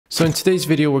So in today's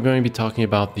video, we're going to be talking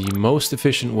about the most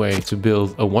efficient way to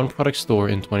build a one product store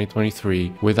in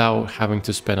 2023 without having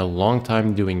to spend a long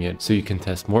time doing it. So you can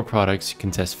test more products, you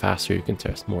can test faster, you can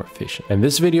test more efficient. And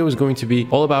this video is going to be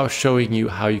all about showing you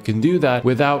how you can do that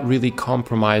without really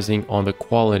compromising on the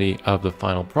quality of the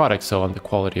final product. So on the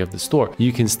quality of the store,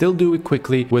 you can still do it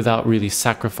quickly without really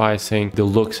sacrificing the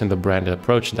looks and the branded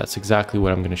approach. And that's exactly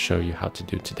what I'm going to show you how to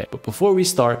do today. But before we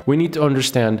start, we need to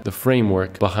understand the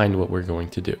framework behind what we're going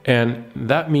to do. And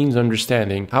that means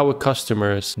understanding how a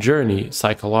customer's journey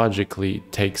psychologically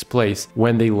takes place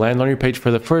when they land on your page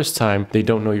for the first time. They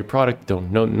don't know your product,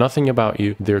 don't know nothing about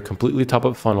you. They're completely top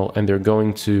of funnel and they're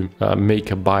going to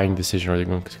make a buying decision, or they're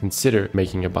going to consider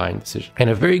making a buying decision. And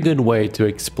a very good way to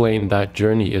explain that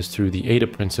journey is through the AIDA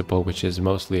principle, which is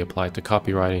mostly applied to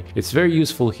copywriting. It's very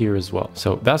useful here as well.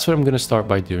 So that's what I'm going to start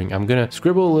by doing. I'm going to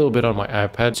scribble a little bit on my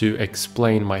iPad to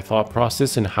explain my thought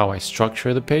process and how I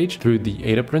structure the page through the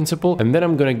AIDA principle. And then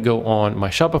I'm going to go on my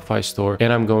Shopify store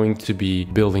and I'm going to be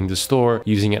building the store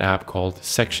using an app called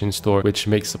Section Store, which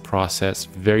makes the process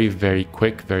very, very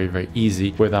quick, very, very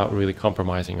easy without really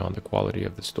compromising on the quality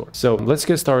of the store. So let's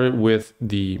get started with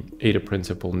the AIDA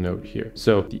principle note here.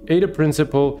 So the AIDA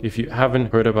principle, if you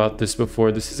haven't heard about this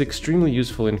before, this is extremely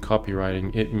useful in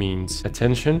copywriting. It means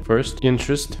attention first,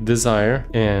 interest, desire,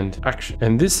 and action.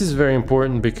 And this is very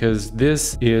important because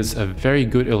this is a very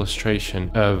good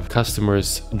illustration of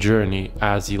customers' journey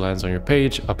as he lands on your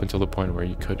page up until the point where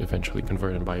you could eventually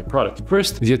convert and buy a product.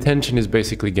 First, the attention is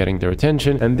basically getting their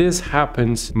attention, and this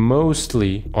happens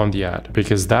mostly on the ad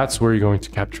because that's where you're going to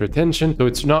capture attention. So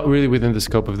it's not really within the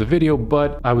scope of the video,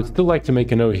 but I would still like to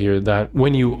make a note here that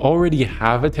when you already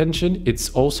have attention, it's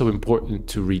also important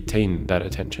to retain that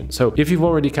attention. So if you've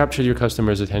already captured your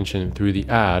customer's attention through the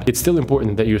ad, it's still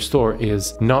important that your store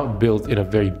is not built in a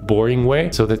very boring way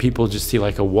so that people just see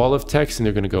like a wall of text and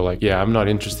they're going to go like, yeah, I'm not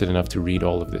interested enough to read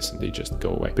all of this, and they just go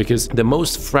away. Because the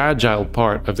most fragile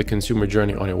part of the consumer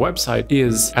journey on your website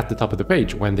is at the top of the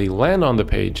page. When they land on the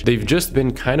page, they've just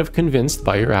been kind of convinced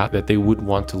by your app that they would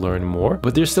want to learn more,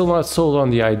 but they're still not sold on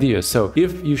the idea. So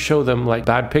if you show them like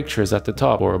bad pictures at the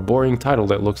top, or a boring title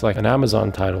that looks like an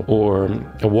Amazon title, or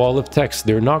a wall of text,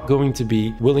 they're not going to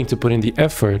be willing to put in the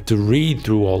effort to read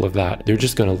through all of that. They're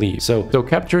just going to leave. So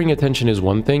capturing attention is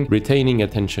one thing, retaining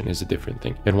attention is a different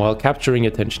thing. And while capturing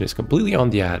attention is completely on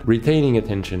the ad, retaining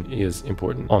attention is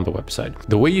important on the website.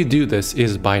 The way you do this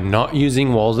is by not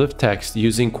using walls of text,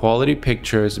 using quality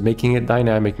pictures, making it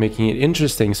dynamic, making it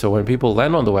interesting. So when people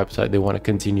land on the website, they want to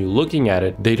continue looking at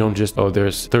it. They don't just, oh,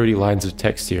 there's 30 lines of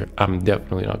text here, I'm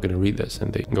definitely not going to read this,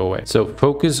 and they go away. So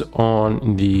focus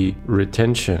on the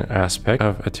retention aspect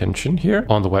of attention here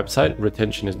on the website.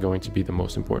 Retention is going to be the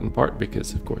most important part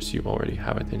because of course you already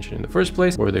have attention in the first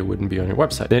place or they wouldn't be on your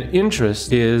website. Then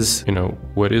interest is,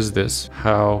 what is this?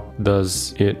 How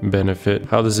does it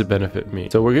benefit me?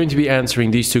 So we're going to be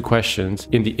answering these two questions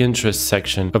in the interest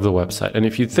section of the website. And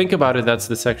if you think about it, that's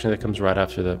the section that comes right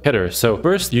after the header. So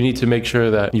first you need to make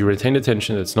sure that you retain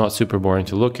attention. It's not super boring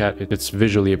to look at. It's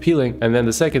visually appealing. And then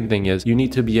the second thing is you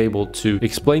need to be able to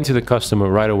explain to the customer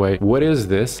right away, what is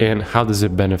this and how does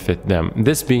it benefit them?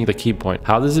 This being the key point.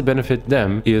 How does it benefit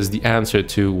them is the answer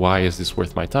to why is this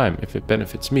worth my time? If it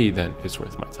benefits me, then it's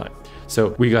worth my time.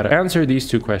 So we got to answer these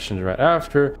two questions right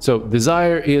after. So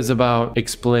desire is about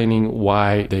explaining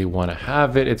why they want to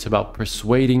have it. It's about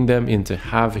persuading them into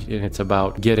having it. And it's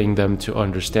about getting them to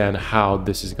understand how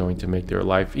this is going to make their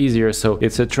life easier. So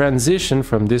it's a transition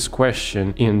from this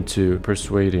question into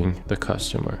persuading the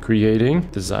customer, creating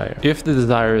desire. If the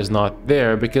desire is not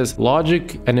there, because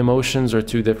logic and emotions are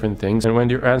two different things. And when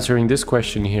you're answering this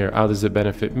question here, how does it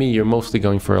benefit me? You're mostly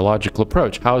going for a logical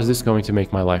approach. How is this going to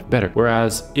make my life better?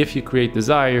 Whereas if you create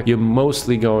desire, you're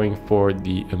mostly going for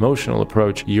the emotional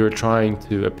approach. You're trying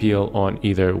to appeal on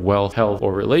either wealth, health,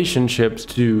 or relationships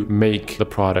to make the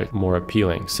product more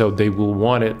appealing. So they will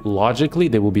want it logically,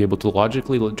 they will be able to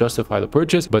logically justify the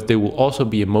purchase, but they will also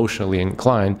be emotionally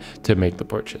inclined to make the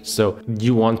purchase. So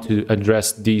you want to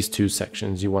address these two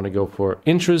sections. You want to go for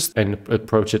interest and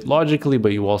approach it logically,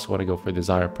 but you also want to go for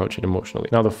desire, approach it emotionally.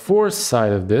 Now the fourth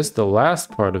side of this, the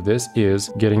last part of this, is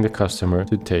getting the customer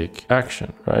to take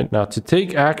action, right? Now to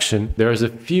take action, there's a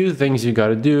few things you got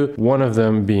to do. One of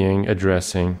them being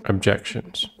addressing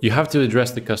objections. You have to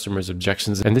address the customer's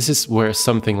objections, and this is where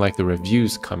something like the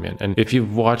reviews come in. And if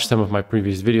you've watched some of my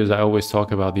previous videos, I always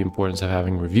talk about the importance of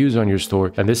having reviews on your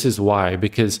store. And this is why,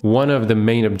 because one of the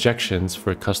main objections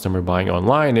for a customer buying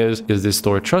online is this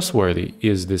store trustworthy?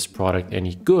 Is this product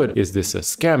any good? Is this a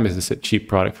scam? Is this a cheap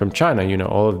product from China?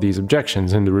 All of these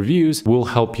objections, and the reviews will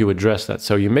help you address that.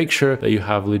 So you make sure that you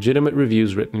have legitimate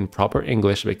reviews written in proper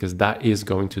English, because that is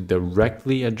going to to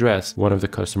directly address one of the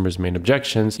customer's main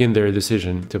objections in their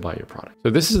decision to buy your product. So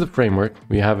this is the framework.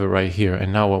 We have it right here.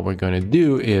 And now what we're going to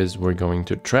do is we're going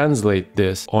to translate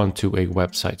this onto a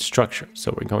website structure.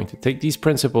 So we're going to take these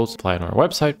principles, apply it on our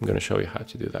website. I'm going to show you how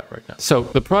to do that right now. So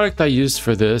the product I used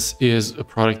for this is a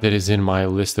product that is in my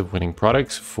list of winning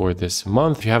products for this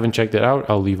month. If you haven't checked it out,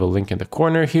 I'll leave a link in the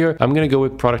corner here. I'm going to go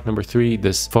with product number 3,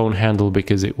 this phone handle,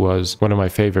 because it was one of my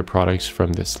favorite products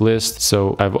from this list.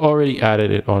 So I've already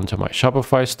added it onto my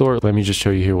Shopify store. Let me just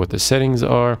show you here what the settings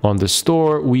are. On the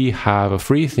store, we have a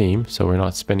free theme, so we're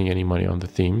not spending any money on the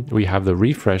theme. We have the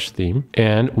refresh theme,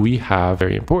 and we have,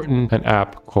 very important, an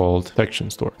app called Section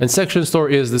Store. And Section Store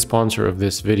is the sponsor of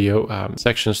this video.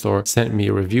 Section Store sent me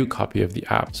a review copy of the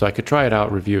app so I could try it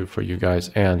out, review it for you guys,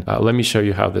 and let me show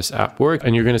you how this app works.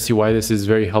 And you're going to see why this is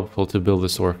very helpful to build a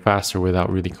store faster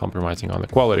without really compromising on the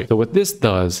quality. So what this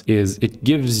does is it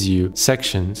gives you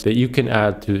sections that you can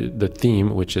add to the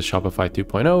theme, which is Shopify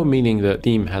 2.0, meaning the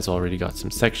theme has already got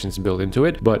some sections built into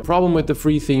it. But the problem with the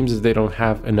free themes is they don't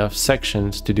have enough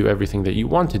sections to do everything that you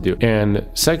want to do. And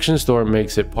Section Store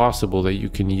makes it possible that you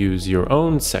can use your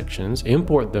own sections,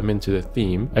 import them into the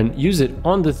theme, and use it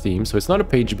on the theme. So it's not a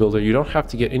page builder. You don't have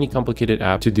to get any complicated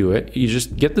app to do it. You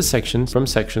just get the sections from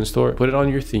Section Store, put it on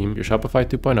your theme, your Shopify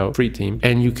 2.0 free theme,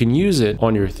 and you can use it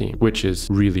on your theme, which is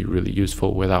really, really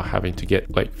useful without having to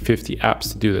get like 50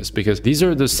 apps to do this, because these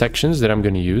are the sections that I'm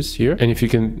going to use here. And if you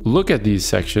can look at these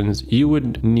sections, you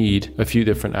would need a few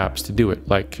different apps to do it,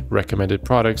 like recommended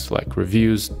products, like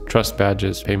reviews, trust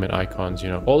badges, payment icons,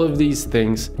 all of these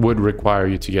things would require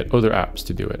you to get other apps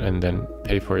to do it and then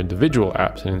pay for individual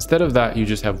apps. And instead of that, you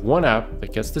just have one app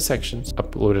that gets the sections,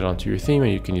 upload it onto your theme,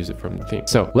 and you can use it from the theme.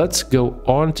 So let's go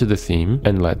on to the theme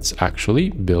and let's actually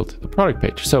build the product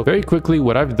page. So very quickly,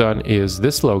 what I've done is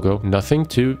this logo, nothing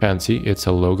too fancy. It's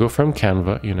a logo from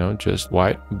Canva, just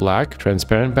white, black,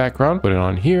 transparent background, put it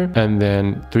on here, and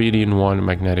then 3-in-1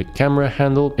 magnetic camera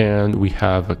handle. And we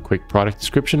have a quick product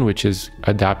description, which is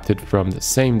adapted from the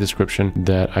same description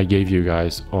that I gave you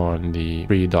guys on the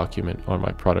free document on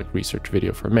my product research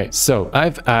video for May. So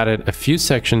I've added a few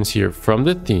sections here from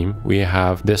the theme. We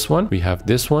have this one, we have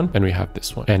this one, and we have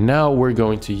this one. And now we're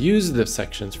going to use the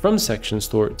sections from Section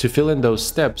Store to fill in those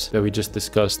steps that we just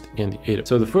discussed in the ADA.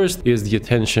 So the first is the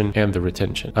attention and the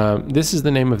retention. This is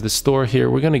the name of the store here.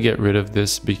 We're going to get rid of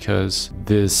this because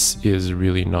this is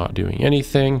really not doing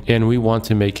anything. And we want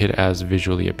to make it as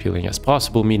visually appealing as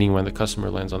possible, meaning when the customer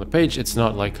lands on the page, it's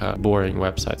not like a boring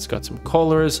website. It's got some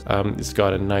colors, it's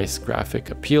got a nice graphic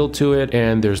appeal to it,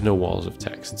 and there's no walls of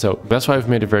text. So that's why I've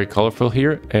made it very colorful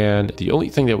here. And the only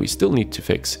thing that we still need to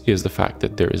fix is the fact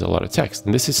that there is a lot of text.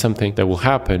 And this is something that will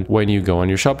happen when you go on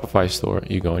your Shopify store,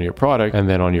 you go on your product, and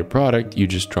then on your product, you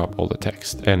just drop all the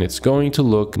text. And it's going to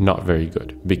look not very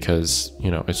good because,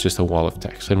 it's just a wall of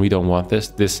text. And we don't want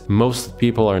this. Most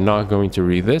people are not going to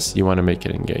read this. You want to make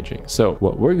it engaging. So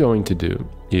what we're going to do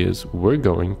is we're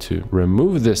going to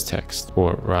remove this text,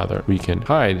 or rather we can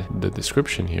hide the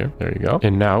description here. There you go.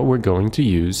 And now we're going to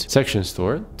use Section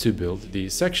Store to build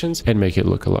these sections and make it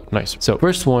look a lot nicer. So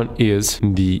first one is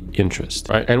the interest,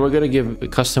 right? And we're going to give the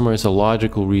customers a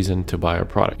logical reason to buy our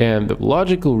product. And the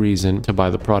logical reason to buy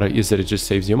the product is that it just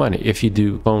saves you money. If you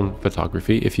do phone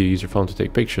photography, if you use your phone to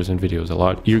take pictures and videos a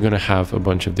lot, you're going to have a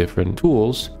bunch of different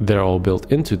tools that are all built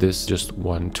into this just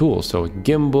one tool. So a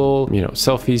gimbal,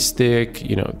 selfie stick,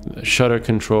 shutter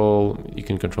control, you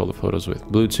can control the photos with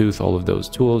Bluetooth, all of those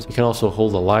tools. You can also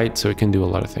hold a light, so it can do a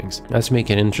lot of things. Let's make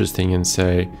it interesting and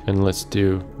say, and let's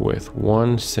do with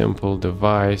one simple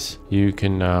device, you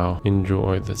can now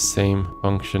enjoy the same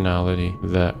functionality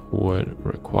that would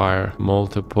require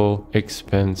multiple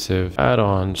expensive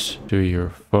add-ons to your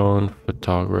phone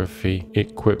photography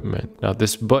equipment. Now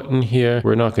this button here,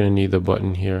 we're not going to need the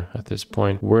button here at this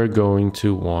point. We're going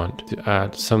to want to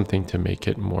add something to make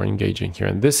it more engaging here.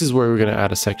 And this is where we're going to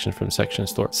add a section from Section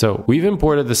Store. So we've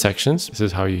imported the sections. This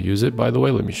is how you use it, by the way.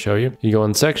 Let me show you. You go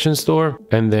on Section Store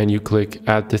and then you click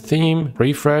add the theme,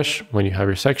 refresh when you have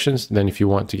your sections. Then if you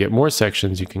want to get more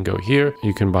sections, you can go here.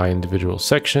 You can buy individual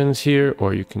sections here,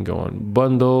 or you can go on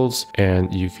bundles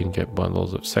and you can get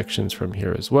bundles of sections from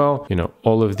here as well.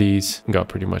 All of these got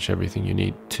pretty much everything you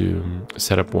need to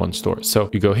set up one store. So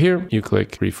you go here, you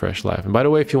click refresh live. And by the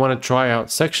way, if you want to try out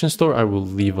Section Store, I will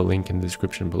leave a link in the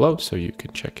description below so you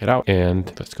can check it out. And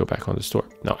let's go back on the store.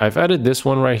 Now I've added this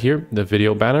one right here, the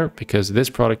video banner, because this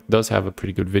product does have a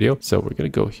pretty good video. So we're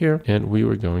going to go here and we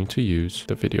were going to use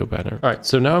the video banner. All right,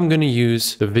 so now I'm going to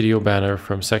use the video banner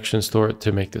from section store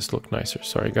to make this look nicer.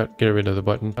 Sorry, get rid of the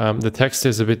button. The text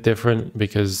is a bit different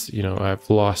because, you know, I've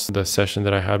lost the session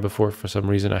that I had before. For some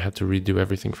reason, I had to redo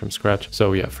everything from scratch.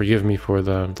 So yeah, forgive me for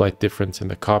the slight difference in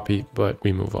the copy, but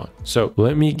we move on. So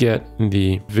let me get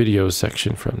the video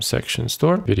section from section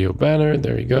store, video banner.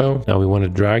 There you go. Now we want to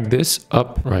drag this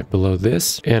up right below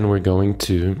this, and we're going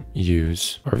to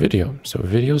use our video. So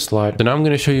video slide. So now I'm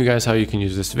going to show you guys how you can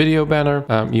use this video banner.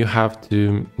 You have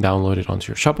to download it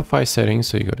onto your Shopify settings.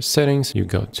 So you go to settings, you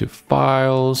go to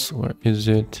files. Where is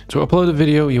it? To upload the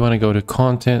video, you want to go to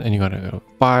content and you got to go to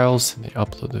files, and they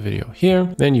upload the video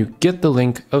here. Then you get the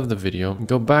link of the video,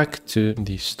 go back to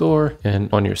the store,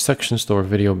 and on your section store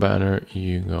video banner,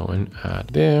 you go and add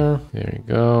there. There you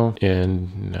go.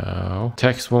 And now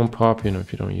text won't pop, you know,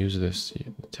 if you don't use this,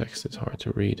 the text is hard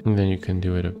to read. And then you can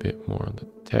do it a bit more on the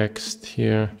text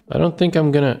here. I don't think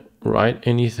I'm gonna write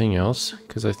anything else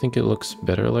because I think it looks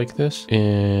better like this.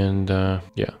 And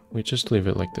yeah, we just leave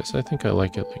it like this. I think I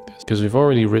like it like this because we've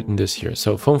already written this here.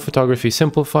 So phone photography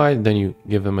simplified, then you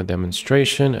give them a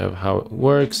demonstration of how it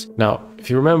works. Now, if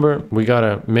you remember, we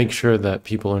gotta make sure that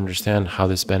people understand how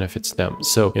this benefits them.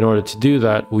 So in order to do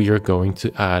that, we are going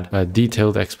to add a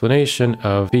detailed explanation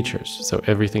of features. So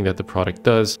everything that the product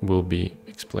does will be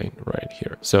explained right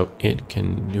here. So it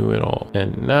can do it all.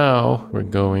 And now we're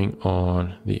going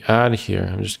on the ad here.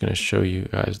 I'm just going to show you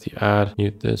guys the ad.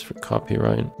 Mute this for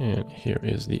copyright. And here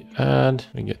is the ad.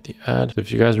 I get the ad. So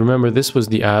if you guys remember, this was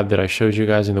the ad that I showed you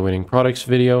guys in the winning products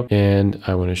video. And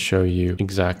I want to show you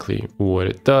exactly what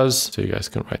it does so you guys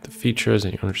can write the features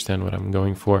and you understand what I'm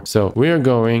going for. So we are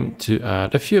going to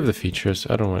add a few of the features.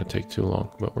 I don't want to take too long,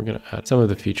 but we're going to add some of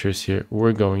the features here.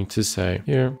 We're going to say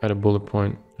here, add a bullet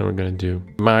point. And we're going to do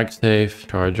MagSafe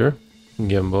charger,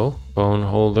 gimbal, phone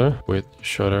holder with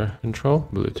shutter control,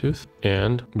 Bluetooth,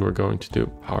 and we're going to do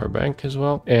power bank as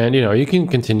well. And you know, you can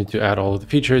continue to add all of the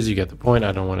features. You get the point.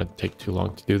 I don't want to take too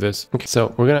long to do this. Okay,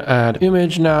 so we're going to add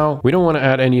image now. We don't want to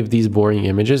add any of these boring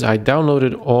images. I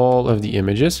downloaded all of the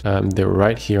images. They're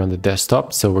right here on the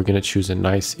desktop. So we're going to choose a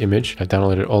nice image. I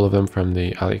downloaded all of them from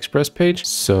the AliExpress page.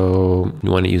 So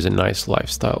you want to use a nice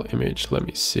lifestyle image. Let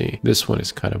me see. This one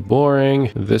is kind of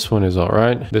boring. This one is all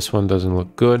right. This one doesn't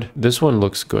look good. This one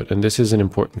looks good. And this is an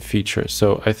important feature.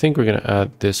 So I think we're going to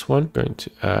add this one. Going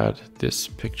to add this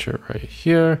picture right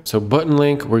here. So button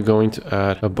link, we're going to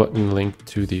add a button link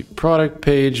to the product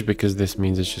page because this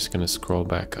means it's just going to scroll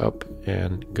back up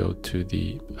and go to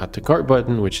the add to cart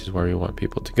button, which is where we want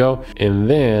people to go. And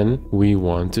then we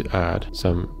want to add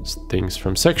some things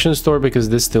from section store because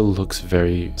this still looks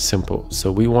very simple.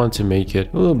 So we want to make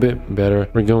it a little bit better.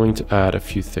 We're going to add a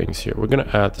few things here. We're going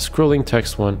to add the scrolling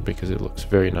text one because it looks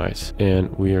very nice. And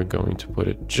we are going to put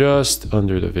it just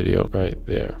under the video right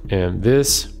there. And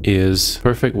this is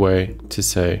perfect way to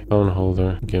say phone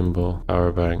holder, gimbal,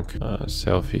 power bank,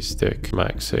 selfie stick,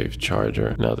 MagSafe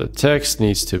charger. Now the text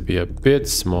needs to be a bit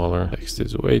smaller. Text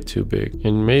is way too big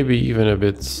and maybe even a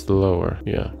bit slower.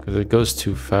 Yeah, because it goes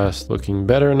too fast. Looking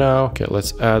better now. Okay,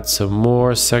 let's add some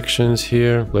more sections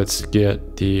here. Let's get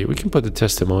we can put the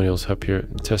testimonials up here.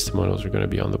 The testimonials are going to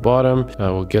be on the bottom.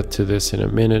 We'll get to this in a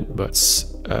minute, but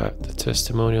the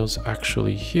testimonials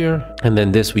actually here. And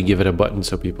then this, we give it a button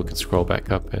so people can scroll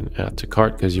back up and add to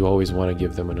cart because you always want to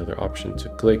give them another option to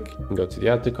click and go to the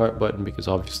add to cart button because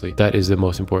obviously that is the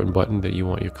most important button that you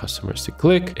want your customers to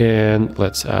click. And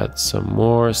let's add some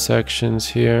more sections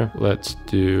here. Let's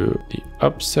do the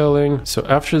upselling. So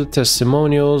after the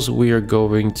testimonials, we are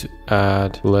going to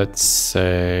add, let's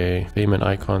say, payment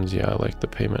icons. Yeah, I like the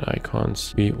payment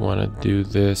icons. We want to do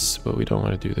this, but we don't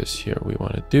want to do this here. We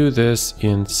want to do this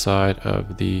inside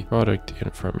of the product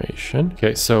information.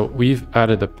 Okay, so we've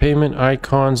added the payment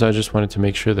icons. I just wanted to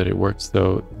make sure that it works.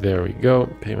 So there we go.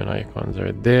 Payment icons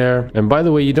are there. And by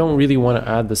the way, you don't really want to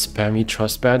add the spammy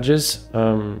trust badges.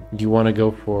 You want to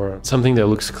go for something that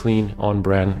looks clean, on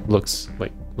brand, looks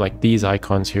like these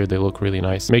icons here. They look really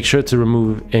nice. Make sure to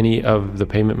remove any of the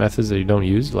payment methods that you don't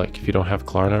use. Like if you don't have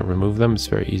Klarna, remove them. It's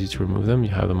very easy to remove them. You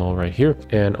have them all right here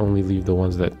and only leave the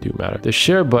ones that do matter. The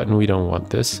share button, we don't want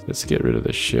this. Let's get rid of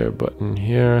the share button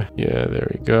here. Yeah,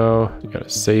 there we go. We gotta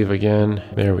save again.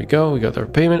 There we go. We got our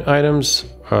payment items.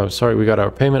 We got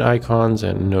our payment icons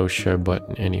and no share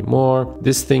button anymore.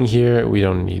 This thing here, we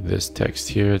don't need this text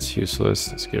here. It's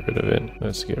useless. Let's get rid of it.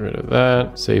 Let's get rid of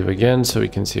that. Save again so we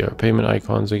can see our payment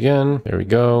icons again. There we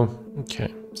go.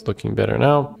 Okay. It's looking better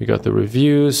now. We got the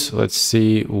reviews. Let's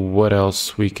see what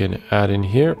else we can add in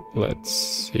here. Let's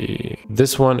see.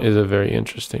 This one is a very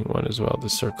interesting one as well, the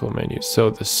circle menu. So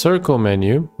the circle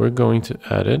menu, we're going to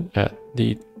add it at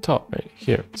the top right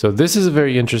here. So this is a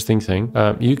very interesting thing.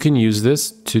 You can use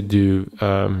this to do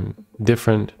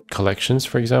different collections.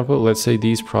 For example, let's say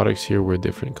these products here were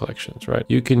different collections, right?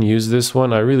 You can use this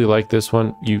one. I really like this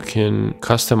one. You can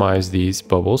customize these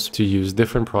bubbles to use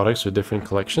different products or different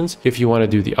collections if you want to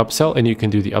do the upsell, and you can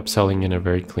do the upselling in a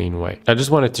very clean way. I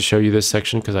just wanted to show you this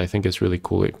section because I think it's really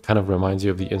cool. It kind of reminds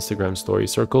you of the Instagram story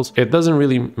circles. It doesn't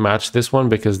really match this one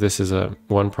because this is a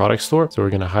one product store, so we're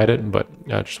going to hide it, but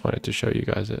I just wanted to show you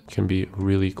guys it can be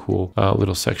really cool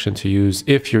little section to use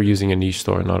if you're using a niche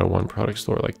store, not a one product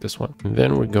store like this one. And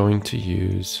then we're going to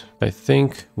use, I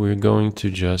think we're going to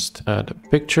just add a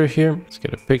picture here. Let's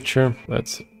get a picture.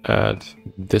 Let's add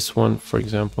this one, for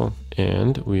example,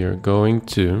 and we are going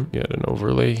to get an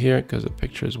overlay here because the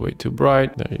picture is way too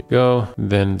bright. There you go.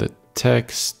 Then the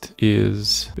text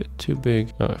is a bit too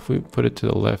big. If we put it to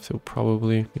the left, it'll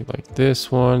probably be like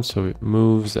this one, so it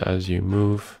moves as you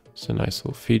move. It's a nice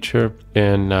little feature.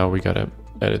 And now we gotta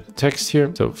edit the text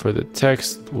here. So for the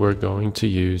text, we're going to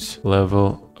use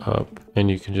level up,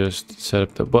 and you can just set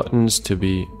up the buttons to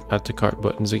be add to cart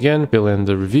buttons again. Fill in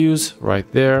the reviews right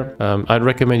there. I'd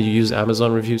recommend you use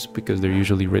Amazon reviews because they're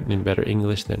usually written in better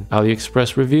English than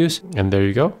AliExpress reviews. And there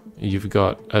you go. You've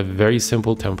got a very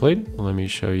simple template. Let me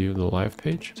show you the live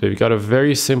page. So you've got a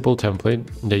very simple template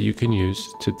that you can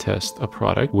use to test a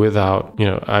product without,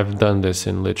 I've done this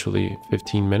in literally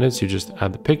 15 minutes. You just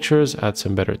add the pictures, add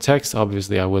some better text.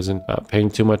 Obviously, I wasn't paying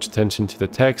too much attention to the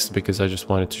text because I just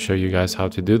wanted to show you guys how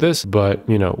to do this. But,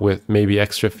 with maybe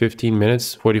extra 15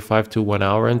 minutes, 45 to 1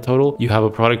 hour in total, you have a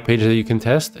product page that you can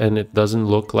test, and it doesn't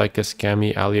look like a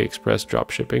scammy AliExpress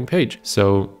dropshipping page.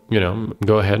 So,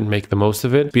 go ahead and make the most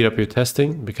of it. Speed up your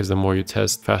testing, because the more you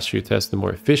test, faster you test, the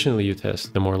more efficiently you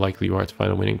test, the more likely you are to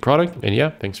find a winning product. And yeah,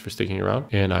 thanks for sticking around,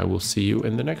 and I will see you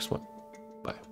in the next one.